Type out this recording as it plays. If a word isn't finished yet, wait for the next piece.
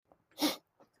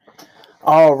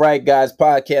All right, guys,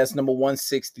 podcast number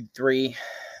 163.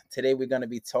 Today we're going to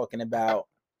be talking about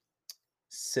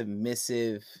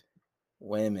submissive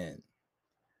women,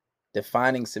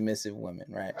 defining submissive women,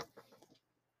 right?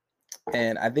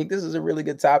 And I think this is a really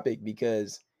good topic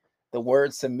because the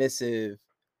word submissive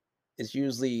is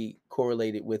usually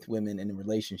correlated with women in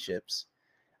relationships.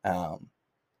 Um,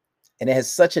 and it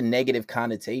has such a negative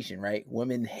connotation, right?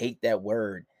 Women hate that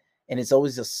word, and it's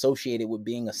always associated with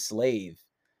being a slave.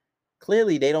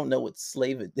 Clearly, they don't know what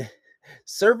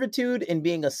servitude and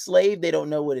being a slave, they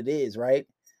don't know what it is, right?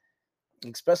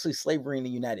 Especially slavery in the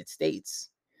United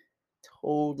States.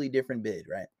 Totally different bid,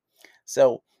 right?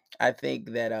 So I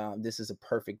think that this is a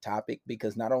perfect topic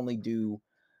because not only do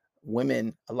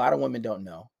a lot of women don't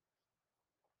know.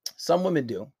 Some women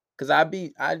do, because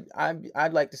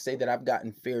I'd like to say that I've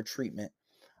gotten fair treatment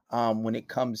when it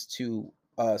comes to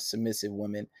submissive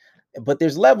women, but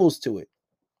there's levels to it.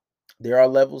 There are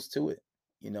levels to it.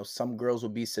 Some girls will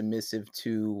be submissive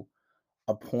to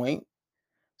a point.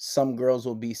 Some girls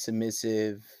will be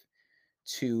submissive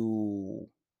to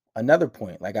another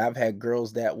point. Like I've had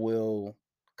girls that will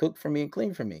cook for me and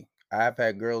clean for me. I've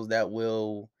had girls that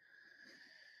will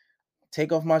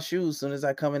take off my shoes as soon as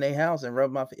I come in a house and rub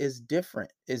my. It's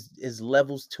different. Is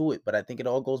levels to it, but I think it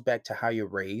all goes back to how you're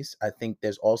raised. I think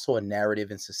there's also a narrative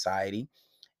in society,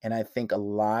 and I think a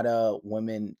lot of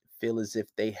women feel as if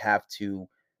they have to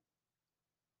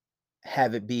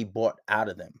have it be bought out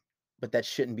of them, but that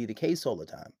shouldn't be the case all the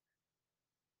time.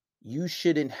 You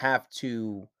shouldn't have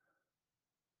to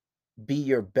be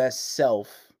your best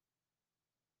self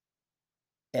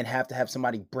and have to have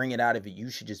somebody bring it out of you. You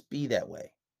should just be that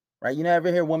way, right? You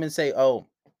never hear women say, "Oh,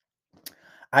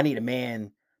 I need a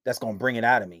man that's going to bring it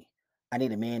out of me. I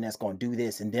need a man that's going to do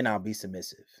this and then I'll be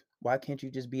submissive." Why can't you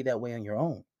just be that way on your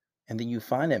own? And then you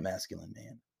find that masculine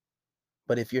man.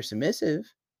 But if you're submissive,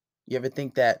 you ever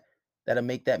think that that'll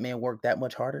make that man work that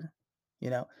much harder? You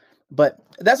know? But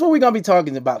that's what we're going to be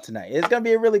talking about tonight. It's going to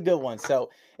be a really good one. So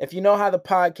if you know how the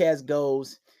podcast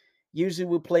goes, usually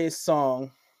we'll play a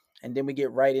song and then we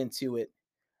get right into it.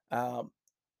 Um,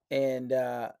 and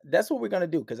that's what we're gonna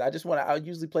do because I'll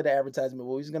usually play the advertisement, but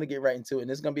we're just gonna get right into it. And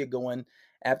it's gonna be a good one.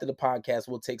 After the podcast,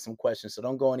 we'll take some questions. So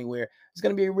don't go anywhere. It's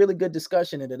gonna be a really good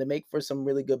discussion and it'll make for some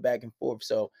really good back and forth.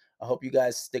 So I hope you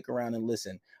guys stick around and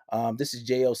listen. This is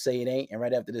J.O. Say It Ain't, and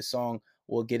right after this song,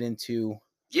 we'll get into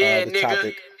the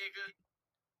topic.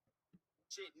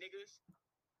 Shit, niggas.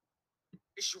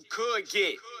 This you could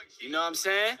get. You know what I'm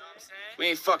saying? We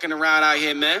ain't fucking around out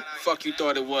here, man. Fuck you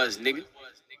thought it was, nigga.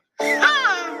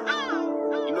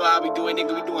 You know how we do it,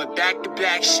 nigga. We doing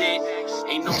back-to-back shit.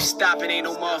 Ain't no stopping, ain't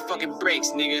no motherfucking breaks,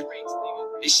 nigga.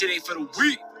 This shit ain't for the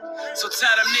weak. So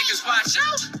tell them niggas, watch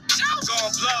out. I'm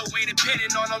gon' blow, ain't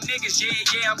depending on them niggas.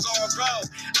 Yeah, I'm gon' roll.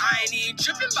 I ain't even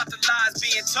tripping about the lies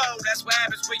being told. That's what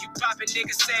happens when you poppin'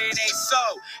 niggas saying ain't so.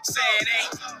 Saying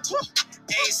ain't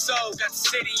so. Got the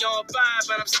city on fire,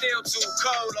 but I'm still too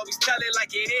cold. Always tell it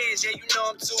like it is, yeah, you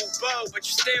know I'm too bold. But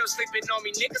you still sleeping on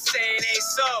me, niggas saying ain't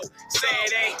so.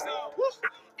 Saying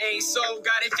ain't so,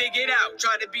 got it figured out.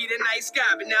 Tried to be the nice guy,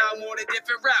 but now I'm on a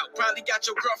different route. Probably got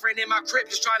your girlfriend in my crib,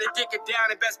 just trying to dick her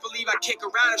down. And best believe I kick her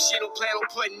out if she don't plan on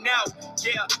putting out.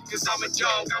 Yeah, cause I'm a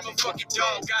dog, I'm a fucking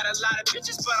dog. Got a lot of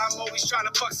bitches, but I'm always trying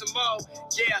to fuck some more.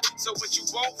 Yeah, so what you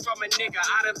want from a nigga?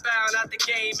 I done found out the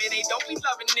game, and they don't be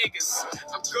loving niggas.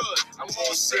 I'm good, I'm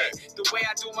all set. The way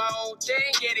I do my own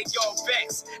thing, yeah, they all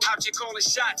vex. Out here calling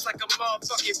shots like a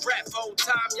motherfucking rep. Whole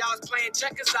time y'all was playing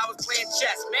checkers, I was playing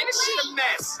chess. Man, this shit a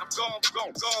mess. I'm gon'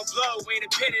 blow, ain't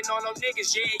depending on them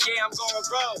niggas, yeah, I'm gon'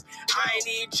 roll. I ain't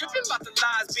even tripping about the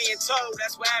lies being told.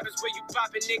 That's what happens when you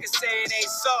poppin' niggas saying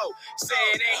ain't so.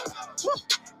 Saying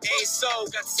ain't so.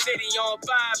 Got the city on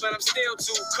fire, but I'm still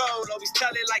too cold. Always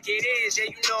tell it like it is, yeah,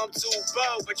 you know I'm too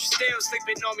bold. But you still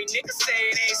sleeping on me, niggas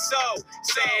saying ain't so.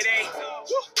 Saying ain't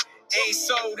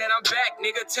so that I'm back,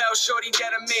 nigga. Tell shorty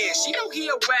that I'm in. She know he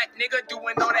a whack, nigga.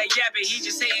 Doing all that yapping. He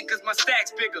just hating cause my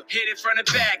stack's bigger. Hit it from the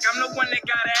back. I'm the one that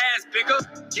got her ass bigger.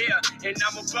 Yeah, and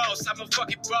I'm a boss. I'm a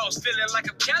fucking boss. Feeling like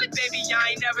I'm Cali, baby.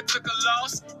 I ain't never took a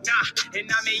loss. Nah, and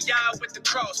I'm in y'all with the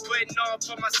cross. Putting on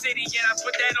for my city, and I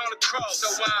put that on the cross. So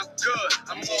I'm good.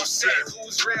 I'm all set.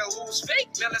 Who's real, who's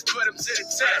fake? Now let's put them to the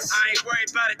test. I ain't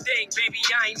worried about a thing, baby.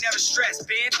 I ain't never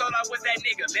stressed. Ben thought I was that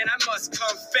nigga. Man, I must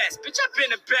confess. Bitch, I've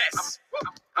been the best.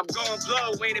 I'm gon'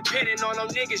 blow, ain't depending on them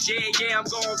niggas, yeah, I'm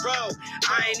gon' roll.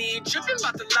 I ain't even tripping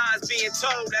about the lies being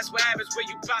told. That's what happens when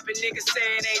you poppin' niggas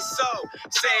saying ain't so.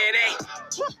 Saying ain't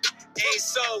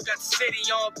so. Got the city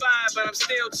on fire, but I'm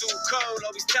still too cold.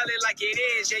 Always tell it like it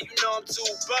is, yeah, you know I'm too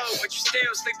bold. But you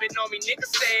still sleeping on me, niggas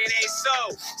saying ain't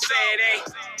so. Saying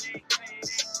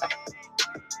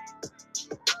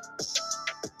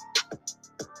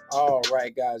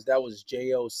right, guys. That was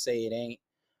Jo Say It Ain't.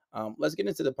 Let's get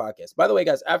into the podcast. By the way,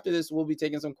 guys, after this, we'll be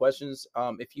taking some questions.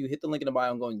 If you hit the link in the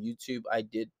bio and go on YouTube, I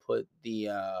did put the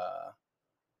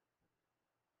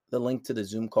link to the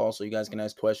Zoom call so you guys can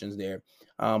ask questions there.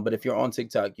 But if you're on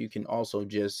TikTok, you can also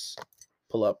just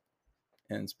pull up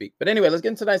and speak. But anyway, let's get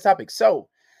into tonight's topic. So,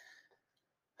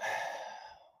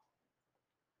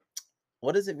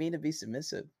 what does it mean to be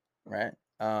submissive, right?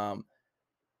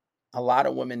 A lot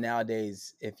of women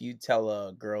nowadays, if you tell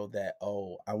a girl that,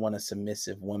 oh, I want a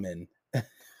submissive woman,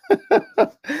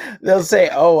 they'll say,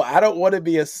 oh, I don't want to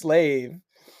be a slave.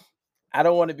 I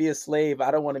don't want to be a slave. I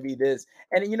don't want to be this.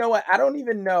 And you know what? I don't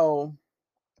even know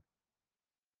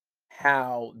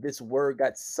how this word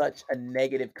got such a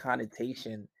negative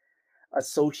connotation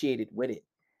associated with it.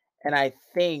 And I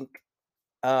think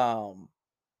um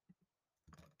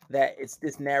that it's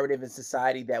this narrative in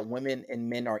society that women and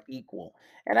men are equal.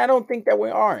 And I don't think that we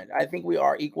aren't. I think we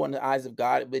are equal in the eyes of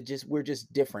God, but just we're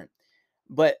just different.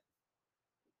 But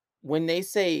when they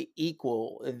say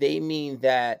equal, they mean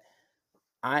that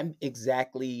I'm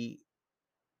exactly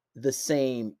the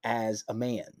same as a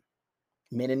man.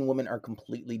 Men and women are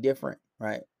completely different,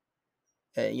 right?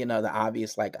 The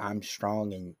obvious, like I'm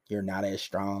strong and you're not as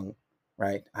strong,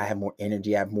 right? I have more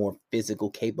energy, I have more physical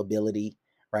capability,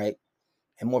 right?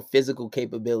 And more physical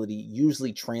capability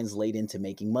usually translate into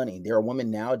making money. There are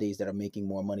women nowadays that are making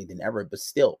more money than ever, but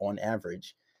still, on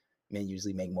average, men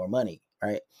usually make more money,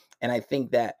 right? And I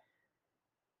think that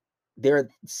there are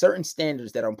certain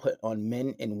standards that are put on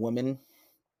men and women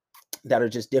that are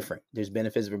just different. There's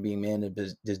benefits for being man,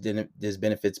 and there's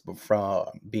benefits from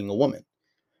being a woman.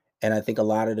 And I think a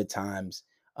lot of the times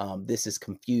this is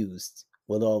confused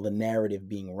with all the narrative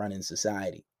being run in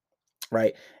society,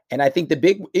 right? And I think the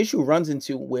big issue runs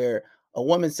into where a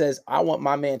woman says, I want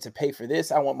my man to pay for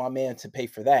this, I want my man to pay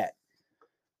for that.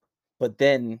 But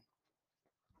then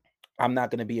I'm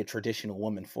not going to be a traditional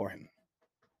woman for him,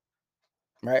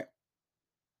 right?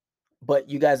 But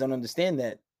you guys don't understand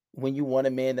that when you want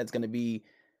a man that's going to be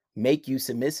make you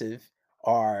submissive,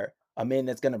 or a man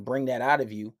that's going to bring that out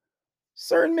of you,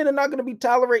 certain men are not going to be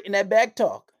tolerating that back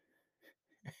talk.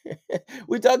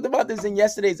 We talked about this in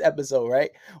yesterday's episode, right?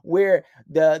 Where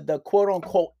the quote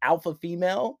unquote alpha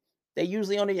female, they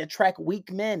usually only attract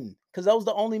weak men because those are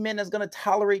the only men that's going to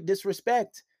tolerate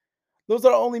disrespect. Those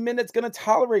are the only men that's going to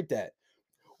tolerate that.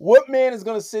 What man is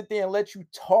going to sit there and let you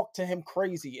talk to him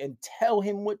crazy and tell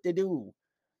him what to do,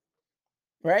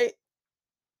 right?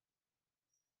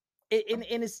 And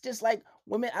it's just like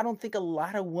women. I don't think a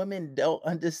lot of women don't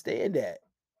understand that.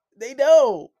 They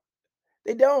don't.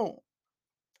 They don't.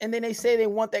 And then they say they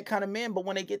want that kind of man, but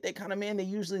when they get that kind of man, they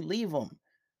usually leave them.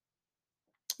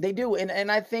 They do,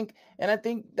 and I think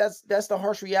that's the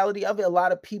harsh reality of it. A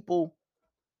lot of people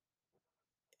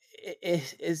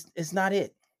is not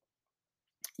it.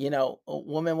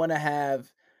 Women want to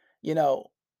have, you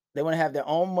know, they want to have their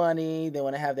own money, they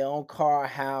want to have their own car,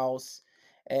 house,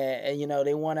 and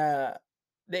they want to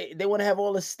they want to have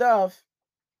all this stuff,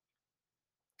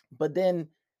 but then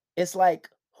it's like,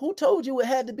 who told you it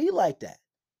had to be like that?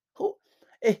 Who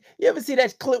you ever see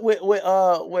that clip with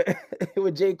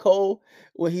with J. Cole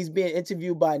when he's being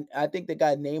interviewed by, I think, the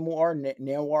guy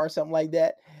Namor or something like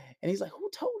that, and he's like, "Who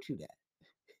told you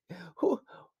that? Who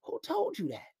who told you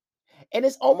that?" And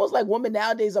it's almost like women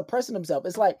nowadays are pressing themselves.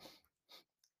 It's like,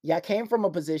 yeah, I came from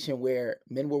a position where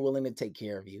men were willing to take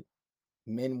care of you.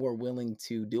 Men were willing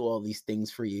to do all these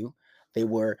things for you. They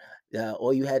were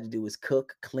all you had to do was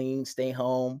cook, clean, stay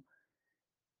home,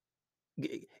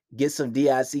 get some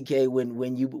DICK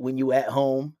when you at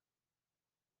home.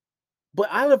 But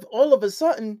out of all of a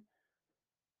sudden,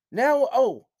 now,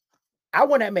 oh, I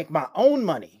want to make my own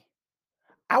money.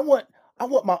 I want I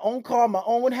want my own car, my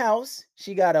own house.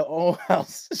 She got her own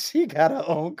house. She got her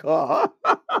own car.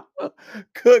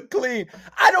 Cook, clean.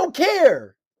 I don't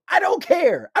care. I don't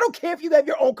care. I don't care if you have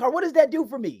your own car. What does that do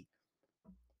for me?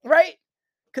 Right?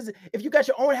 Because if you got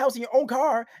your own house and your own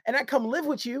car and I come live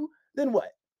with you, then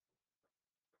what?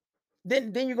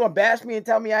 Then you're gonna bash me and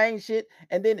tell me I ain't shit.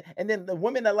 And then the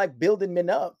women that like building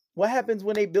men up. What happens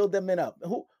when they build them men up?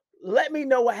 Who Let me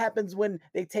know what happens when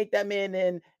they take that man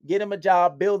in, get him a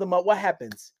job, build him up. What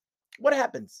happens? What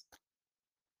happens?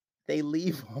 They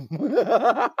leave him. They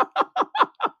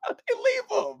leave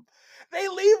him. They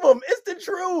leave him. It's the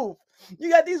truth. You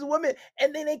got these women,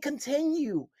 and then they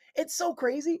continue. It's so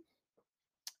crazy.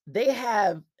 They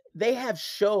have they have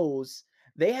shows.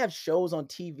 They have shows on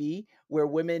TV where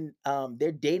women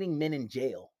they're dating men in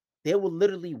jail. They will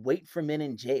literally wait for men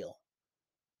in jail.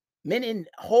 Men in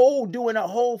whole doing a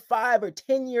whole 5 or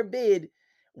 10 year bid,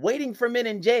 waiting for men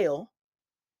in jail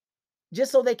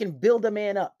just so they can build a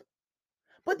man up.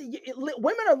 But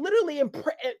women are literally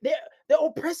they're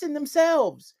oppressing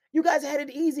themselves. You guys had it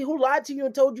easy. Who lied to you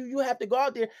and told you you have to go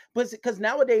out there? But because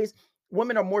nowadays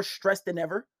women are more stressed than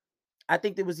ever. I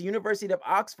think there was the University of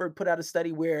Oxford put out a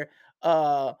study where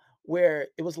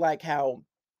it was like how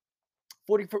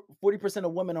 40%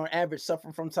 of women on average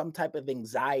suffer from some type of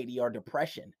anxiety or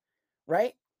depression,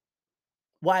 right?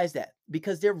 Why is that?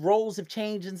 Because their roles have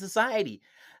changed in society.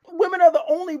 Women are the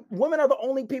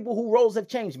only people who roles have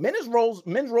changed. Men's roles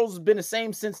has been the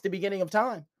same since the beginning of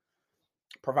time.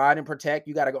 Provide and protect.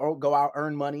 You got to go out,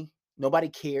 earn money. Nobody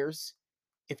cares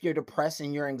if you're depressed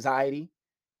and your anxiety,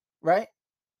 right?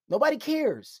 Nobody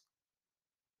cares.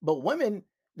 But women,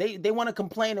 they want to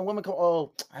complain, and women go,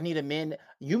 "Oh, I need a man."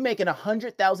 You making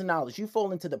 $100,000, you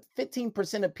fall into the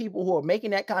 15% of people who are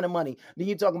making that kind of money. Then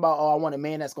you talking about, "Oh, I want a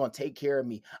man that's going to take care of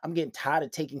me. I'm getting tired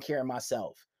of taking care of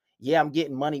myself. Yeah, I'm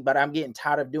getting money, but I'm getting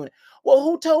tired of doing it." Well,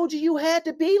 who told you you had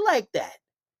to be like that?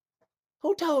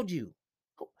 Who told you?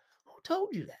 Who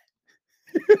told you that?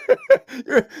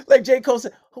 Like J. Cole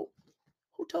said, who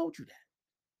told you that?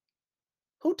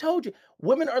 Who told you?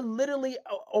 Women are literally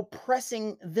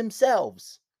oppressing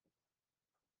themselves.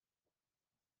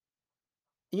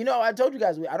 I told you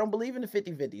guys, I don't believe in the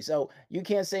 50-50. So you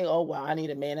can't say, oh, well, I need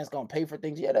a man that's going to pay for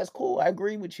things. Yeah, that's cool. I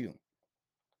agree with you.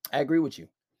 I agree with you.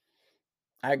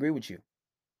 I agree with you.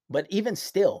 But even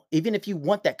still, even if you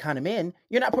want that kind of man,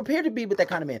 you're not prepared to be with that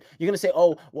kind of man. You're going to say,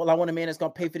 oh, well, I want a man that's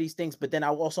going to pay for these things, but then I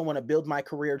also want to build my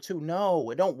career too.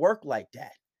 No, it don't work like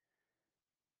that.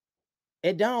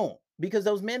 It don't. Because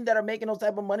those men that are making those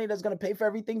type of money that's going to pay for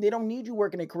everything, they don't need you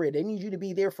working a career. They need you to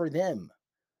be there for them.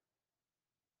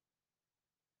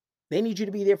 They need you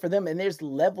to be there for them. And there's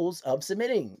levels of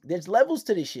submitting. There's levels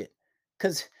to this shit.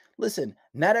 Because listen,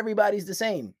 not everybody's the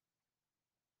same.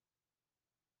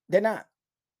 They're not.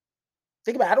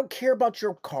 Think about it. I don't care about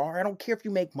your car. I don't care if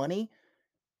you make money.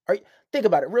 Think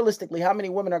about it. Realistically, how many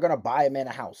women are going to buy a man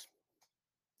a house?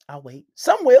 I'll wait.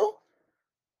 Some will.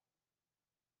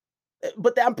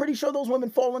 But I'm pretty sure those women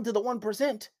fall into the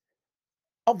 1%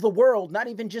 of the world, not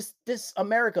even just this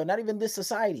America, not even this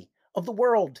society, of the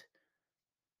world.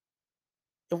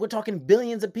 If we're talking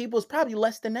billions of people, it's probably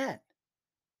less than that.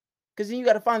 Because then you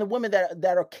got to find the women that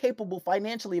are capable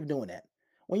financially of doing that.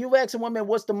 When you ask a woman,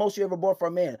 what's the most you ever bought for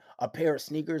a man? A pair of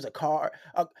sneakers, a car,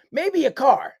 maybe a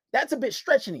car. That's a bit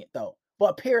stretching it though. But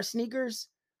a pair of sneakers,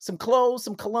 some clothes,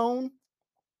 some cologne.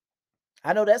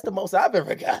 I know that's the most I've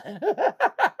ever gotten.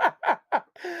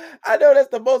 I know that's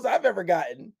the most I've ever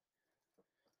gotten.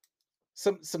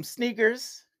 Some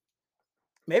sneakers,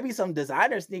 maybe some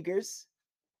designer sneakers,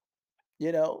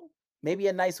 you know, maybe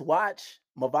a nice watch,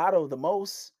 Movado the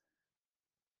most.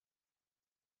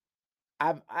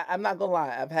 I'm not gonna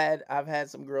lie. I've had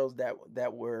some girls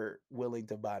that were willing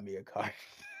to buy me a car,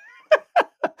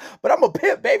 but I'm a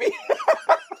pimp, baby.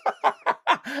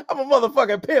 I'm a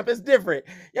motherfucking pimp. It's different.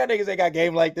 Y'all niggas ain't got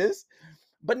game like this.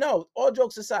 But no, all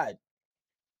jokes aside.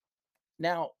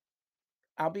 Now,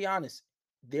 I'll be honest.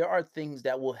 There are things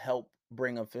that will help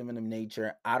bring a feminine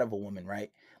nature out of a woman, right?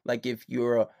 Like if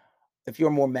you're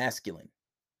more masculine,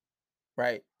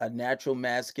 right? A natural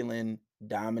masculine,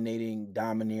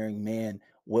 domineering man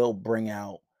will bring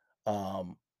out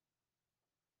um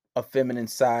a feminine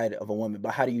side of a woman.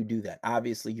 But how do you do that?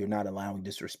 Obviously, you're not allowing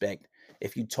disrespect.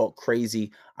 If you talk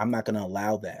crazy, I'm not going to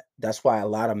allow that. That's why a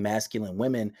lot of masculine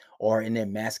women or in their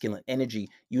masculine energy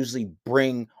usually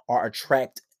bring or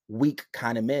attract weak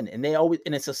kind of men. And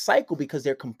it's a cycle because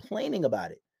they're complaining about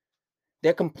it.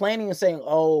 They're complaining and saying,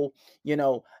 "Oh, you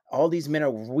know, all these men are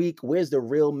weak. Where's the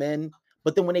real men?"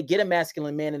 But then when they get a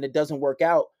masculine man and it doesn't work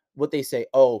out, what they say,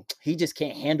 "Oh, he just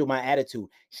can't handle my attitude.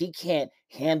 He can't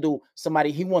handle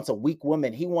somebody. He wants a weak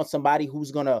woman. He wants somebody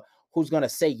who's gonna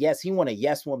say yes. He want a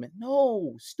yes woman."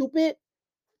 No, stupid,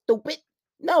 stupid.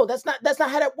 No, that's not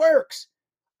how that works.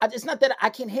 It's not that I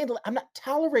can't handle it. I'm not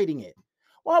tolerating it.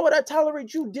 Why would I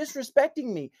tolerate you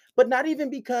disrespecting me? But not even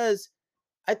because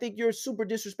I think you're super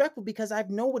disrespectful, because I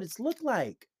know what it's looked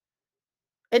like.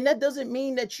 And that doesn't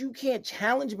mean that you can't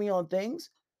challenge me on things,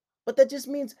 but that just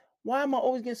means, why am I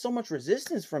always getting so much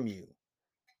resistance from you?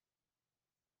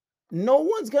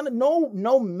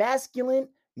 No masculine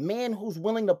man who's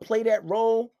willing to play that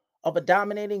role of a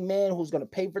dominating man who's going to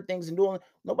pay for things and doing,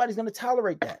 nobody's going to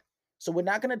tolerate that. So we're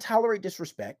not going to tolerate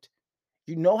disrespect.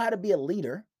 You know how to be a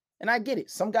leader. And I get it.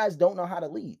 Some guys don't know how to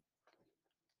lead.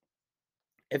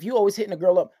 If you always hitting a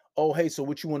girl up, oh, hey, so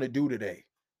what you want to do today?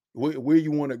 Where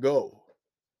you want to go?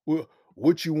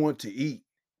 What you want to eat?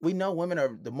 We know women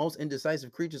are the most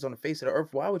indecisive creatures on the face of the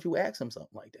earth. Why would you ask them something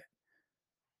like that?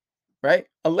 Right?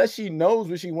 Unless she knows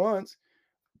what she wants.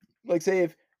 Like, say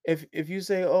If you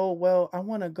say, "Oh, well, I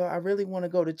really wanna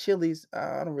go to Chili's."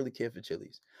 I don't really care for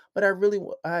Chili's, but I really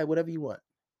alright, whatever you want."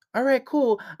 "Alright,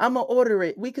 cool. Imma order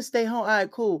it. We can stay home.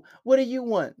 Alright, cool. What do you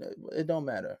want?" It don't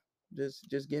matter.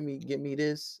 Just give me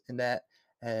this and that,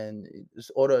 and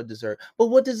just order a dessert. "But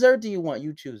what dessert do you want?"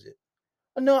 "You choose it."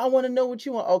 "No, I wanna know what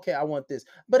you want." "Okay, I want this."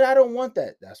 "But I don't want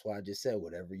that." "That's why I just said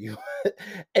whatever you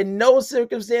In no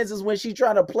circumstances when she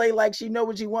trying to play like she know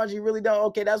what she wants, she really don't.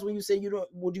 Okay, that's when you say you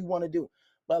don't what do you want to do.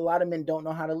 But a lot of men don't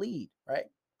know how to lead, right?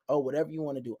 Oh, whatever you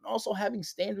want to do. And also having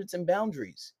standards and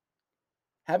boundaries.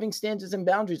 Having standards and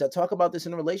boundaries. I talk about this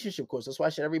in a relationship course. That's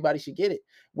why everybody should get it.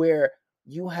 Where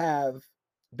you have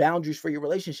boundaries for your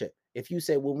relationship. If you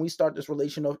say when we start this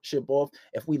relationship off,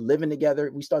 if we living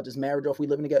together, we start this marriage off, we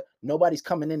living together, nobody's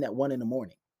coming in at 1 in the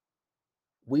morning.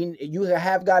 You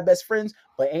have guy best friends,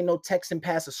 but ain't no texting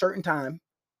past a certain time.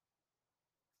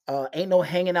 Ain't no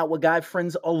hanging out with guy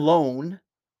friends alone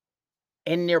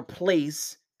in their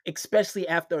place, especially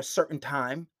after a certain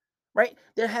time, right?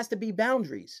 There has to be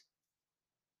boundaries.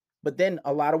 But then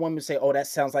a lot of women say, "Oh, that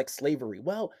sounds like slavery."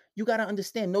 Well, you got to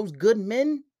understand those good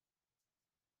men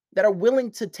that are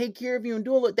willing to take care of you and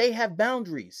do all they have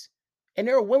boundaries. And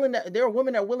there are women that are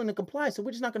willing to comply. So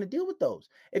we're just not going to deal with those.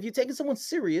 If you're taking someone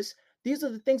serious, these are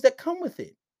the things that come with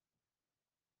it.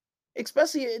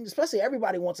 Especially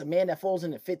everybody wants a man that falls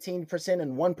into 15%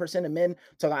 and 1% of men.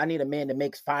 So I need a man that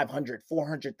makes 500,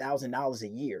 $400,000 a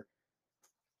year.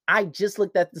 I just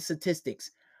looked at the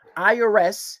statistics.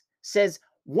 IRS says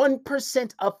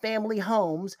 1% of family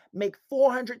homes make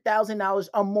 $400,000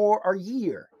 or more a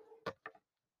year.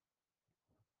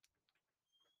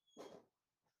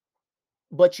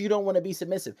 But you don't want to be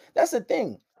submissive. That's the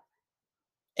thing.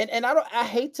 And I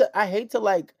hate to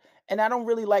like, and I don't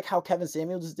really like how Kevin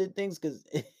Samuels did things because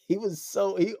he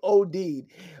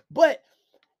OD'd. But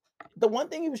the one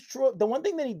thing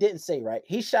that he didn't say, right?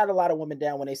 He shot a lot of women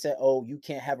down when they said, "Oh, you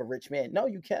can't have a rich man." No,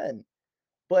 you can,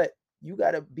 but you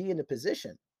got to be in a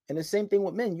position. And the same thing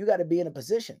with men, you got to be in a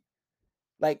position.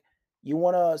 Like you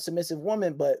want a submissive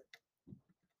woman, but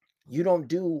you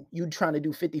trying to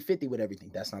do 50-50 with everything.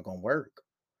 That's not going to work.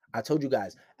 I told you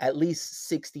guys, at least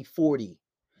 60-40,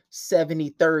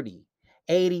 70-30,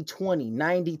 80-20,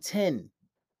 90-10.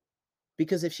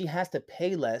 Because if she has to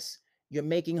pay less, you're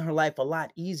making her life a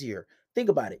lot easier. Think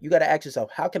about it. You got to ask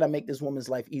yourself, how can I make this woman's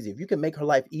life easier? If you can make her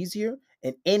life easier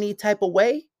in any type of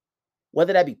way,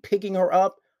 whether that be picking her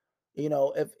up,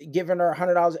 if giving her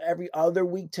 $100 every other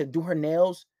week to do her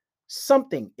nails,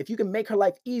 something. If you can make her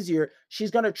life easier,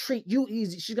 she's gonna treat you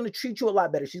easy. She's gonna treat you a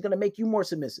lot better. She's gonna make you more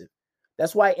submissive.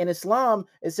 That's why in Islam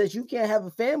it says you can't have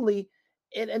a family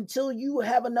until you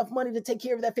have enough money to take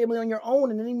care of that family on your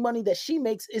own, and any money that she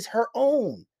makes is her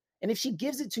own. And if she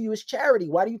gives it to you, it's charity.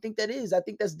 Why do you think that is? I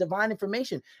think that's divine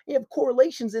information. You have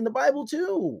correlations in the Bible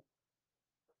too.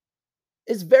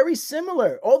 It's very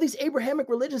similar. All these Abrahamic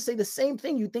religions say the same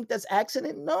thing. You think that's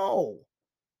accident? No.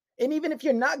 And even if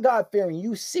you're not God fearing,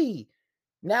 you see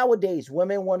nowadays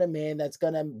women want a man that's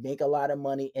going to make a lot of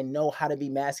money and know how to be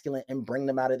masculine and bring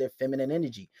them out of their feminine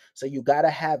energy. So you got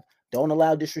to don't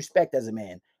allow disrespect as a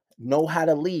man, know how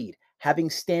to lead, having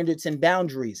standards and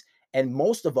boundaries. And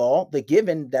most of all, the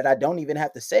given that I don't even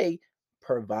have to say,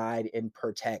 provide and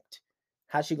protect.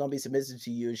 How's she going to be submissive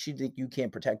to you if she think you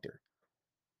can't protect her?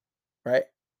 Right?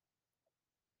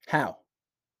 How?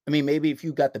 I mean, maybe if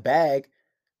you got the bag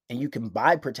and you can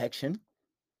buy protection,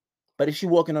 but if she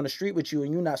walking on the street with you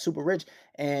and you're not super rich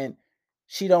and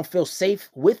she don't feel safe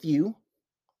with you,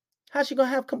 how's she gonna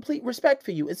have complete respect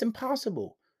for you? It's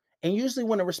impossible. And usually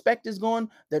when the respect is gone,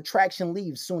 the attraction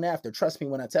leaves soon after. Trust me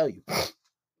when I tell you.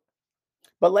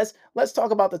 But let's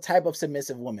talk about the type of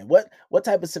submissive woman. What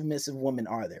type of submissive woman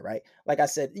are there, right? Like I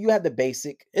said, you have the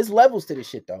basic. It's levels to this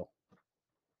shit though.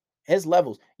 It's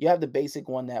levels. You have the basic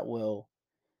one that will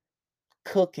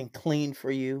cook and clean for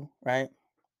you, right?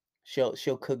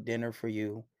 She'll cook dinner for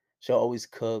you. She'll always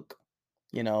cook,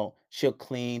 she'll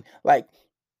clean. Like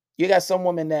you got some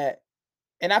women that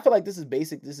and I feel like this is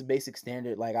basic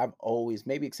standard. Like I've always,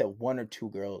 maybe except one or two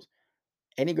girls,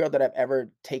 any girl that I've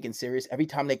ever taken serious, every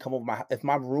time they come over if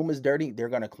my room is dirty, they're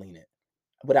gonna clean it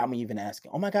without me even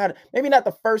asking. Oh my God, maybe not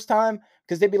the first time,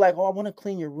 because they'd be like, "Oh, I want to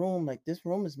clean your room. Like this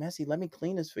room is messy. Let me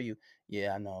clean this for you."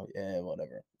 Yeah, I know. Yeah,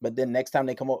 whatever. But then next time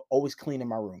they come over, always cleaning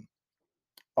my room.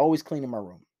 Always cleaning my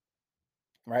room.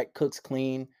 Right? Cooks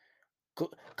clean.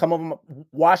 Come over,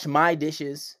 wash my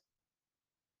dishes.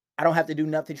 I don't have to do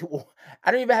nothing.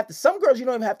 I don't even have to. Some girls you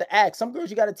don't even have to ask. Some girls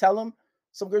you got to tell them.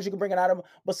 Some girls you can bring it out of them.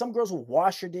 But some girls will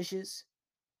wash your dishes.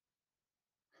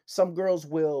 Some girls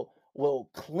will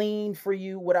clean for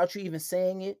you without you even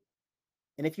saying it.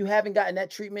 And if you haven't gotten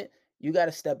that treatment, You got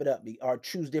to step it up or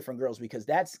choose different girls because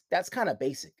that's kind of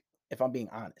basic if I'm being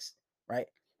honest, right?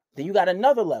 Then you got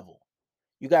another level.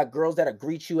 You got girls that'll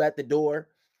greet you at the door.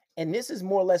 And this is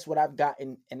more or less what I've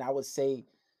gotten, and I would say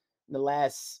in the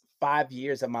last 5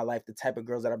 years of my life, the type of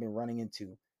girls that I've been running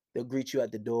into. They'll greet you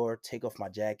at the door, take off my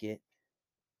jacket,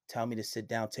 tell me to sit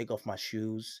down, take off my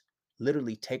shoes.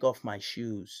 Literally, take off my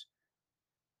shoes.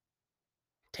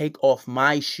 Take off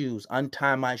my shoes,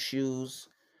 untie my shoes,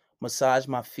 massage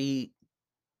my feet.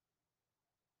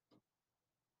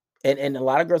 And a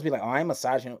lot of girls be like, "Oh, I ain't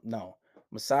massaging." No,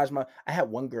 massage my. I had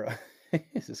one girl.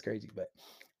 This is crazy, but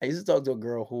I used to talk to a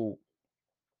girl who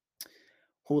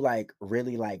like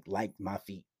really liked my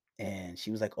feet, and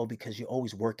she was like, "Oh, because you're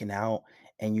always working out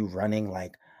and you running,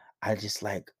 like I just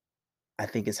like I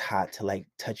think it's hot to like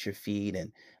touch your feet."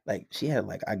 And like she had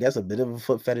like I guess a bit of a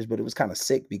foot fetish, but it was kind of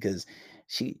sick because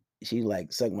she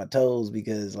like sucked my toes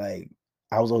because like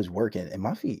I was always working, and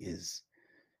my feet is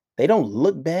they don't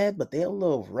look bad, but they're a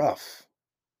little rough.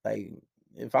 Like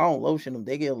if I don't lotion them,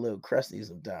 they get a little crusty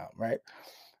sometimes, right?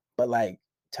 But like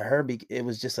to her, it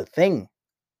was just a thing,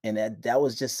 and that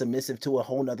was just submissive to a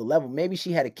whole nother level. Maybe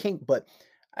she had a kink, but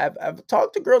I've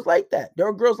talked to girls like that. There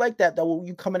are girls like that will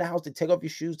you come in the house to take off your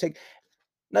shoes, take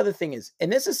another thing is,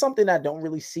 and this is something I don't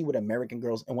really see with American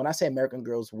girls. And when I say American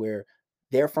girls, where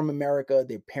they're from America,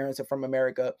 their parents are from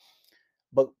America,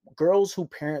 but girls whose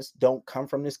parents don't come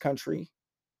from this country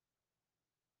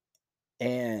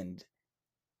and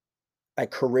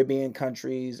like Caribbean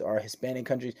countries or Hispanic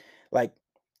countries, like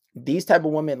these type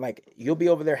of women, like you'll be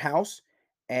over their house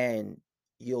and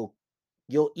you'll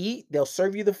you'll eat, they'll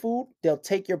serve you the food, they'll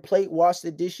take your plate, wash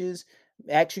the dishes,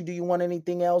 ask you, do you want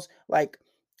anything else? Like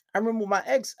I remember with my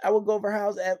ex, I would go over her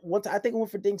house at one time, I think it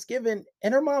went for Thanksgiving,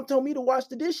 and her mom told me to wash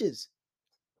the dishes.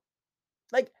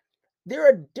 Like there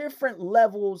are different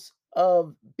levels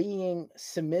of being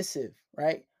submissive,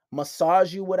 right?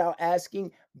 Massage you without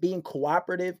asking, being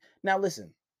cooperative. Now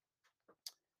listen,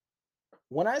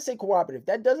 when I say cooperative,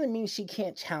 that doesn't mean she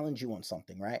can't challenge you on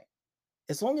something, right?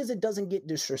 As long as it doesn't get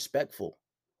disrespectful.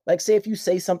 Like, say if you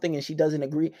say something and she doesn't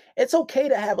agree, it's okay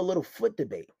to have a little foot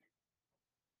debate.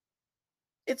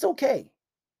 It's okay.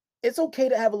 It's okay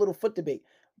to have a little foot debate.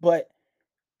 But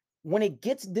when it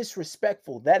gets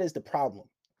disrespectful, that is the problem.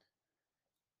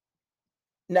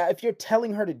 Now, if you're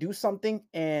telling her to do something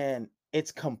and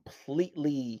it's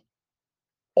completely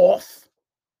off,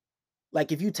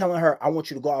 like if you telling her, I want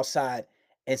you to go outside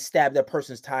and stab that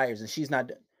person's tires and she's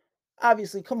not,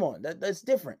 obviously, come on, that's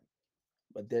different.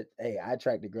 But that, hey, I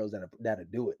attract the girls that'll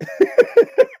do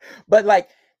it. But like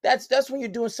that's when you're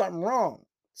doing something wrong.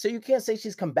 So you can't say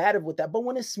she's combative with that. But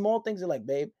when it's small things, are like,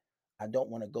 babe, I don't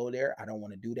want to go there. I don't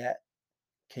want to do that.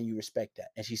 Can you respect that?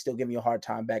 And she's still giving you a hard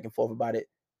time back and forth about it.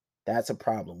 That's a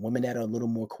problem. Women that are a little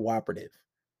more cooperative.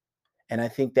 And I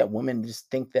think that women just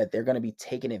think that they're going to be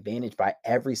taken advantage by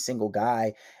every single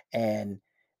guy, and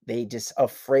they just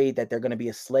afraid that they're going to be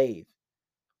a slave.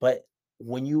 But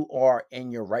when you are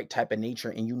in your right type of nature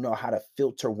and you know how to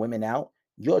filter women out,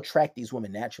 you'll attract these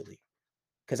women naturally.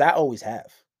 Because I always have.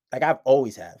 Like I've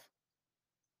always have.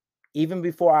 Even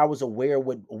before I was aware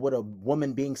what a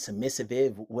woman being submissive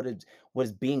is, what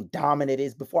is being dominant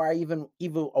is, before I even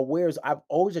aware, I've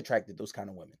always attracted those kind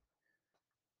of women.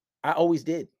 I always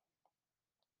did.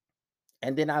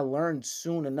 And then I learned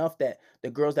soon enough that the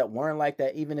girls that weren't like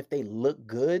that, even if they look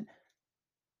good,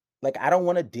 like I don't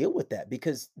want to deal with that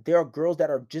because there are girls that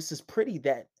are just as pretty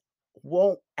that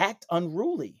won't act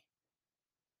unruly.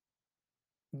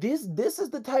 This is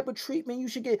the type of treatment you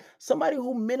should get. Somebody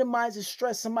who minimizes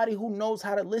stress, somebody who knows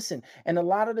how to listen. And a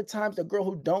lot of the times the girl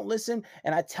who don't listen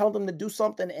and I tell them to do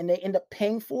something and they end up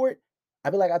paying for it, I'd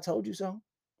be like, I told you so.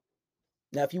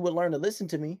 Now, if you would learn to listen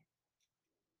to me,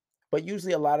 but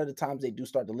usually a lot of the times they do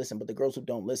start to listen, but the girls who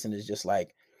don't listen is just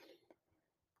like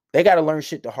they got to learn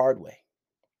shit the hard way.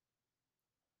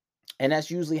 And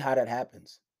that's usually how that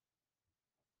happens,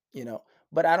 you know.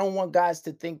 But I don't want guys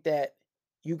to think that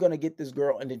you're going to get this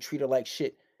girl and then treat her like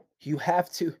shit. You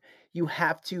have to you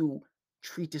have to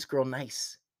treat this girl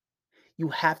nice. You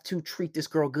have to treat this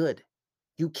girl good.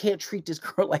 You can't treat this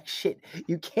girl like shit.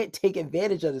 You can't take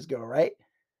advantage of this girl, right?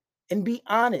 And be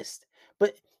honest.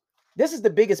 But this is the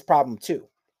biggest problem too.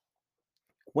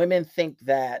 Women think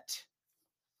that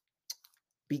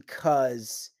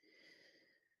because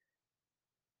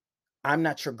I'm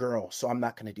not your girl, so I'm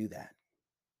not going to do that,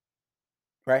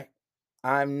 right?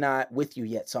 I'm not with you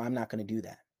yet, so I'm not going to do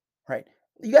that, right?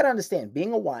 You got to understand,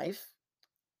 being a wife,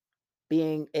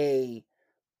 being a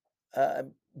uh,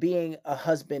 being a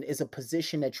husband is a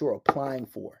position that you're applying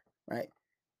for, right?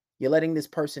 You're letting this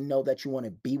person know that you want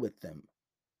to be with them.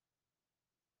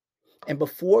 And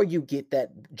before you get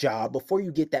that job, before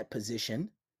you get that position,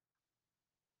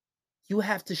 you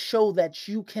have to show that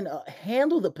you can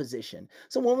handle the position.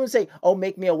 So when women say, "Oh,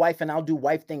 make me a wife and I'll do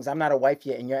wife things," I'm not a wife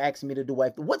yet, and you're asking me to do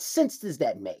wife. What sense does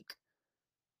that make?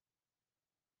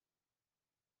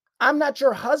 I'm not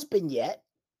your husband yet,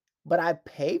 but I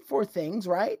pay for things,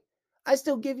 right? I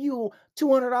still give you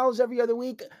 $200 every other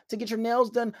week to get your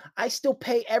nails done. I still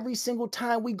pay every single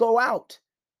time we go out.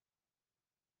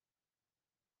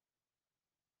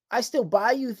 I still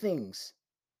buy you things.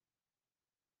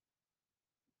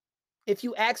 If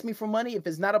you ask me for money, if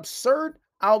it's not absurd,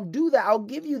 I'll do that. I'll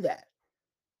give you that.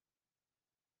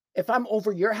 If I'm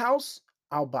over your house,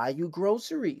 I'll buy you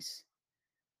groceries,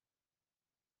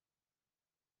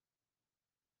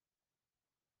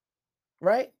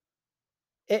 right?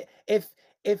 If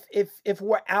if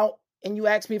we're out and you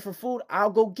ask me for food, I'll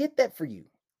go get that for you,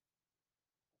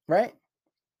 right?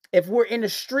 If we're in the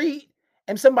street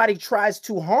and somebody tries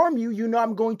to harm you, you know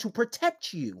I'm going to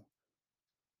protect you,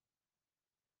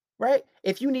 right?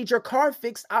 If you need your car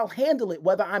fixed, I'll handle it,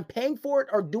 whether I'm paying for it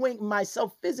or doing it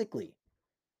myself physically,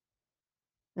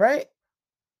 right?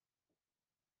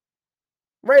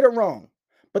 Right or wrong.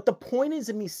 But the point is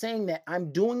in me saying that I'm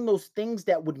doing those things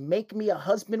that would make me a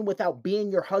husband without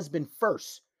being your husband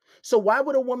first. So why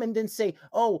would a woman then say,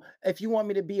 "Oh, if you want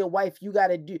me to be a wife, you got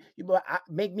to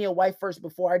make me a wife first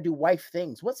before I do wife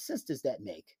things"? What sense does that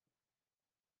make?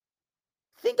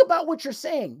 Think about what you're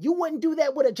saying. You wouldn't do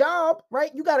that with a job,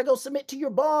 right? You got to go submit to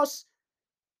your boss.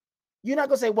 You're not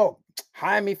going to say, "Well,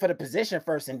 hire me for the position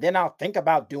first and then I'll think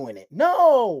about doing it."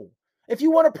 No. If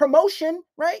you want a promotion,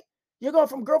 right? You're going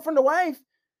from girlfriend to wife.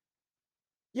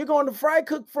 You're going to fry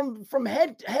cook from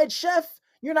head chef.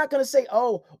 You're not going to say,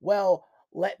 "Oh, well,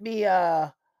 let me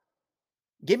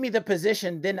give me the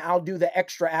position, then I'll do the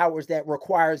extra hours that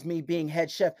requires me being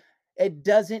head chef." It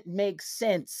doesn't make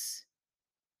sense.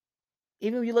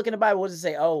 Even when you look in the Bible, what does it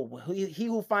say? "Oh, he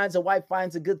who finds a wife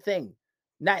finds a good thing."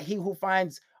 Not he who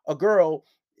finds a girl,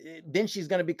 then she's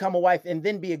going to become a wife and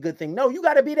then be a good thing. No, you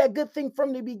got to be that good thing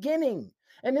from the beginning.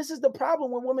 And this is the problem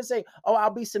when women say, "Oh,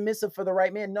 I'll be submissive for the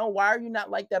right man." No, why are you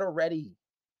not like that already?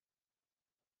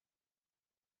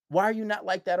 Why are you not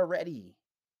like that already?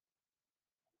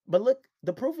 But look,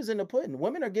 the proof is in the pudding.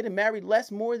 Women are getting married less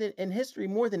more than in history,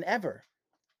 more than ever.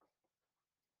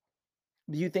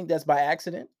 Do you think that's by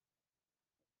accident?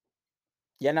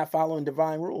 You're not following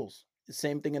divine rules. The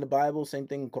same thing in the Bible, same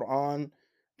thing in Quran,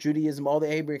 Judaism, all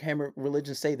the Abrahamic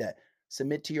religions say that.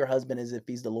 Submit to your husband as if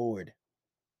he's the Lord.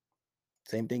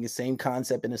 Same thing, the same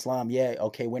concept in Islam. Yeah,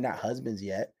 okay, we're not husbands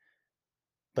yet,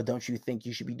 but don't you think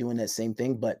you should be doing that same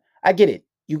thing? But I get it.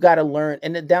 You got to learn.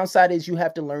 And the downside is you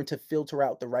have to learn to filter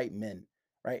out the right men,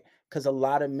 right? Because a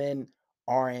lot of men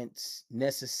aren't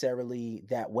necessarily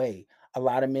that way. A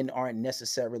lot of men aren't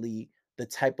necessarily the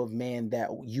type of man that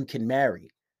you can marry.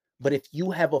 But if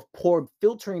you have a poor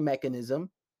filtering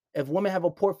mechanism, if women have a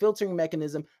poor filtering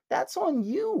mechanism, that's on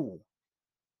you.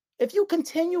 If you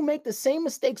continue make the same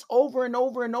mistakes over and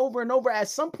over and over and over, at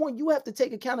some point you have to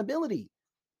take accountability.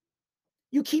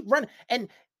 You keep running, and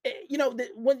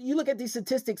when you look at these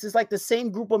statistics, it's like the same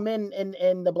group of men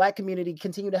in the black community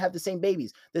continue to have the same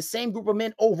babies. The same group of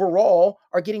men overall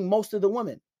are getting most of the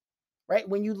women, right?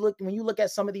 When you look at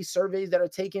some of these surveys that are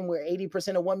taken, where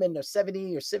 80% of women, or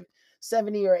 70 or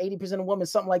 80% of women,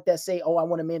 something like that, say, "Oh, I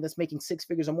want a man that's making six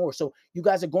figures or more." So you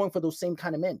guys are going for those same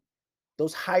kind of men,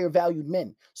 those higher valued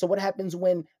men. So what happens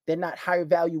when they're not higher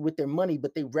value with their money,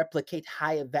 but they replicate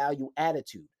higher value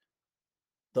attitude?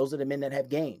 Those are the men that have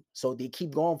game. So they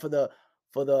keep going for the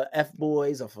F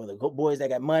boys, or for the boys that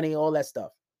got money, all that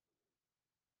stuff.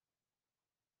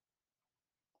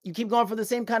 You keep going for the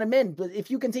same kind of men. But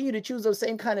if you continue to choose those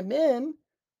same kind of men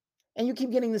and you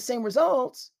keep getting the same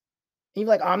results, and you're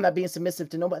like, "Oh, I'm not being submissive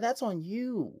to nobody," that's on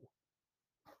you.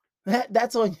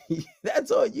 That's on you.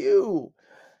 That's on you.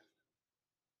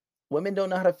 Women don't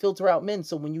know how to filter out men.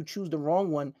 So when you choose the wrong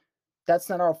one, that's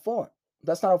not our fault.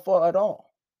 That's not our fault at all.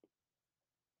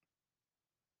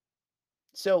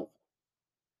 So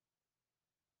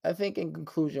I think in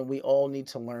conclusion, we all need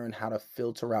to learn how to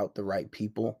filter out the right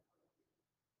people.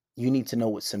 You need to know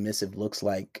what submissive looks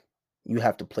like. You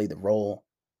have to play the role.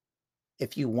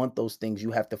 If you want those things,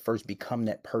 you have to first become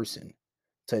that person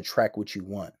to attract what you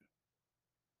want.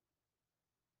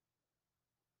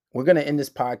 We're going to end this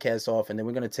podcast off, and then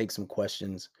we're going to take some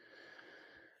questions.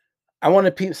 I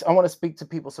want to speak to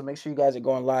people, so make sure you guys are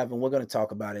going live, and we're going to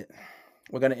talk about it.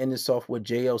 We're going to end this off with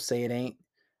JO Say It Ain't.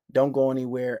 Don't go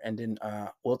anywhere, and then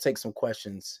we'll take some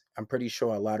questions. I'm pretty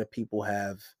sure a lot of people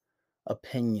have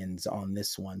opinions on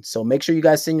this one. So make sure you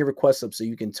guys send your requests up so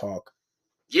you can talk.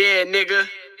 Yeah, nigga.